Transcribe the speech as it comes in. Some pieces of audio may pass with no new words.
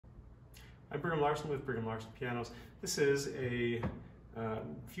I'm Brigham Larson with Brigham Larson Pianos. This is a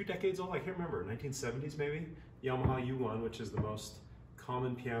few decades old, I can't remember, 1970s maybe? Yamaha U1, which is the most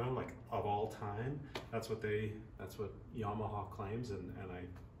common piano like of all time. That's what Yamaha claims, and I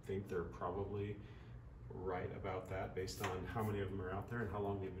think they're probably right about that based on how many of them are out there and how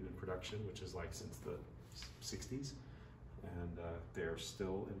long they've been in production, which is like since the 60s. And they're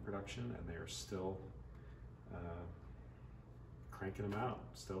still in production, and they're still cranking them out,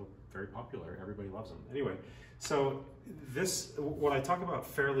 still very popular. Everybody loves them. Anyway, so this, what I talk about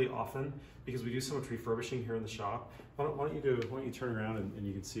fairly often, because we do so much refurbishing here in the shop, why don't you turn around and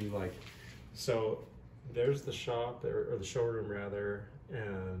you can see, like, so there's the shop, or the showroom rather,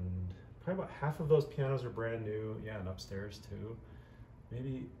 and probably about half of those pianos are brand new. Yeah, and upstairs too.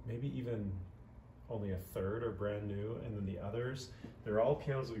 Maybe even only a third are brand new, and then the others, they're all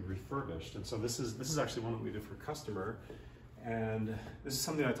pianos we refurbished. And so this is actually one that we did for a customer, and this is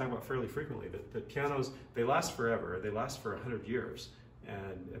something I talk about fairly frequently, that pianos, they last forever. They last for 100 years,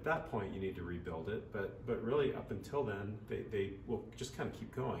 and at that point you need to rebuild it, but really up until then they will just kind of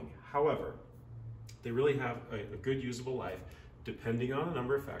keep going. However, they really have a good usable life, depending on a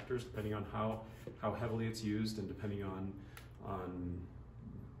number of factors, depending on how heavily it's used, and depending on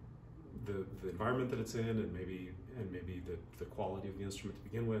the environment that it's in, and maybe the quality of the instrument to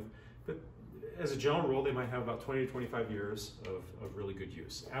begin with. But as a general rule, they might have about 20 to 25 years of really good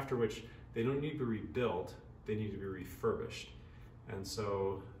use, after which they don't need to be rebuilt, they need to be refurbished. And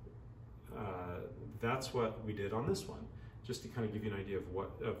so that's what we did on this one, just to kind of give you an idea of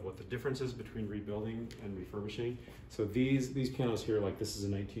what the difference is between rebuilding and refurbishing. So these pianos here, like this is a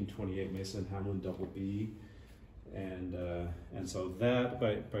 1928 Mason & Hamlin Double B, and so that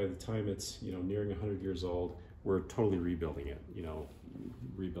by the time it's nearing 100 years old, we're totally rebuilding it.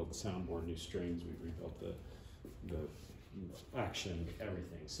 Rebuilt the soundboard, new strings, we rebuilt the action,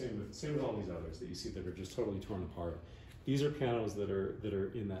 everything. Same with all these others that you see that are just totally torn apart. These are pianos that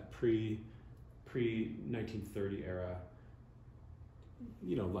are in that pre 1930 era,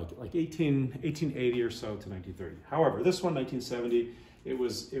 like 1880 or so to 1930. However, this one, 1970, it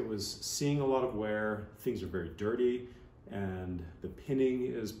was seeing a lot of wear. Things are very dirty, and the pinning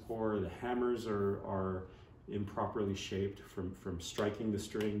is poor. The hammers are improperly shaped from striking the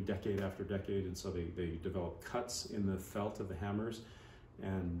string decade after decade, and so they develop cuts in the felt of the hammers,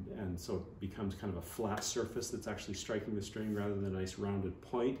 and so it becomes kind of a flat surface that's actually striking the string rather than a nice rounded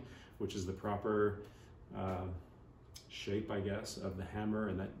point, which is the proper shape, I guess, of the hammer,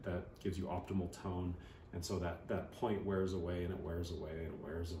 and that gives you optimal tone. And so that point wears away, and it wears away, and it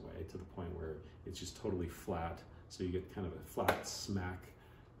wears away to the point where it's just totally flat. So you get kind of a flat smack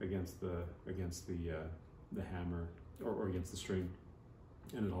against the hammer or against the string,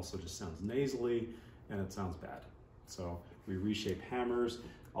 and it also just sounds nasally, and it sounds bad. So we reshape hammers,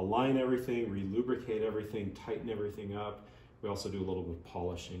 align everything, re-lubricate everything, tighten everything up. We also do a little bit of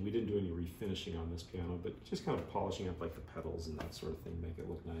polishing. We didn't do any refinishing on this piano, but just kind of polishing up like the pedals and that sort of thing, make it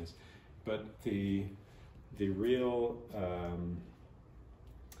look nice. But the real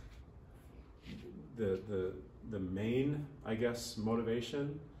the main, I guess,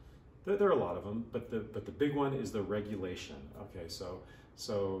 motivation, there are a lot of them, but the big one is the regulation. Okay,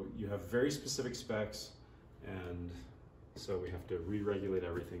 so you have very specific specs, and so we have to re-regulate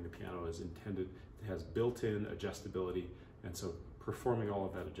everything. The piano is intended, it has built-in adjustability, and so performing all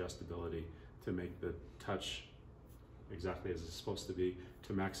of that adjustability to make the touch exactly as it's supposed to be,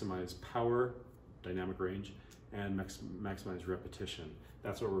 to maximize power, dynamic range, and maximize repetition.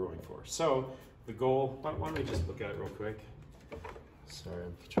 That's what we're going for. So the goal, why don't we just look at it real quick? Sorry,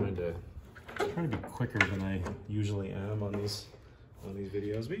 I'm trying to be quicker than I usually am on these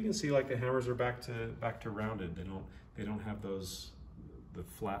videos. But you can see, like, the hammers are back to rounded. They don't have the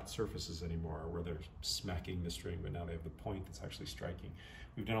flat surfaces anymore where they're smacking the string, but now they have the point that's actually striking.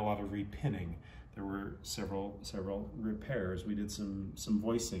 We've done a lot of repinning. There were several repairs. We did some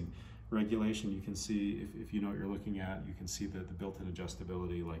voicing. Regulation, you can see, if you know what you're looking at, you can see the built-in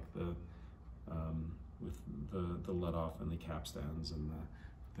adjustability, like with the let-off and the capstans, and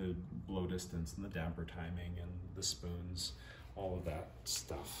the blow distance, and the damper timing, and the spoons. All of that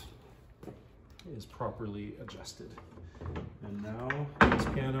stuff is properly adjusted. And now this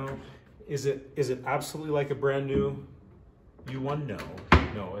piano, is it absolutely like a brand new U1?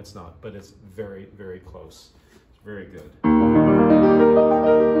 No, it's not, but it's very, very close. It's very good.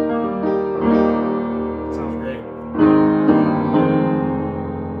 Sounds great.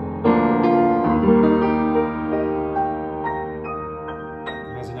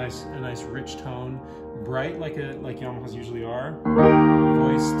 It has a nice rich tone, bright like Yamahas usually are,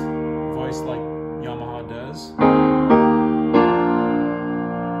 voiced like Yamaha does.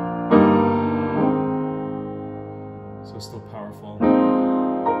 was still powerful.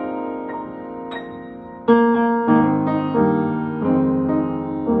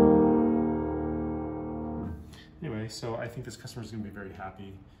 Anyway, so I think this customer is going to be very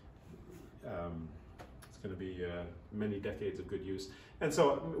happy. It's going to be many decades of good use. And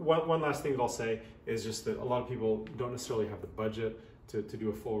so one last thing that I'll say is just that a lot of people don't necessarily have the budget to do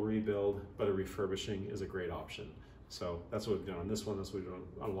a full rebuild, but a refurbishing is a great option. So that's what we've done on this one. That's what we've done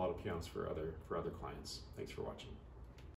on a lot of pianos for other clients. Thanks for watching.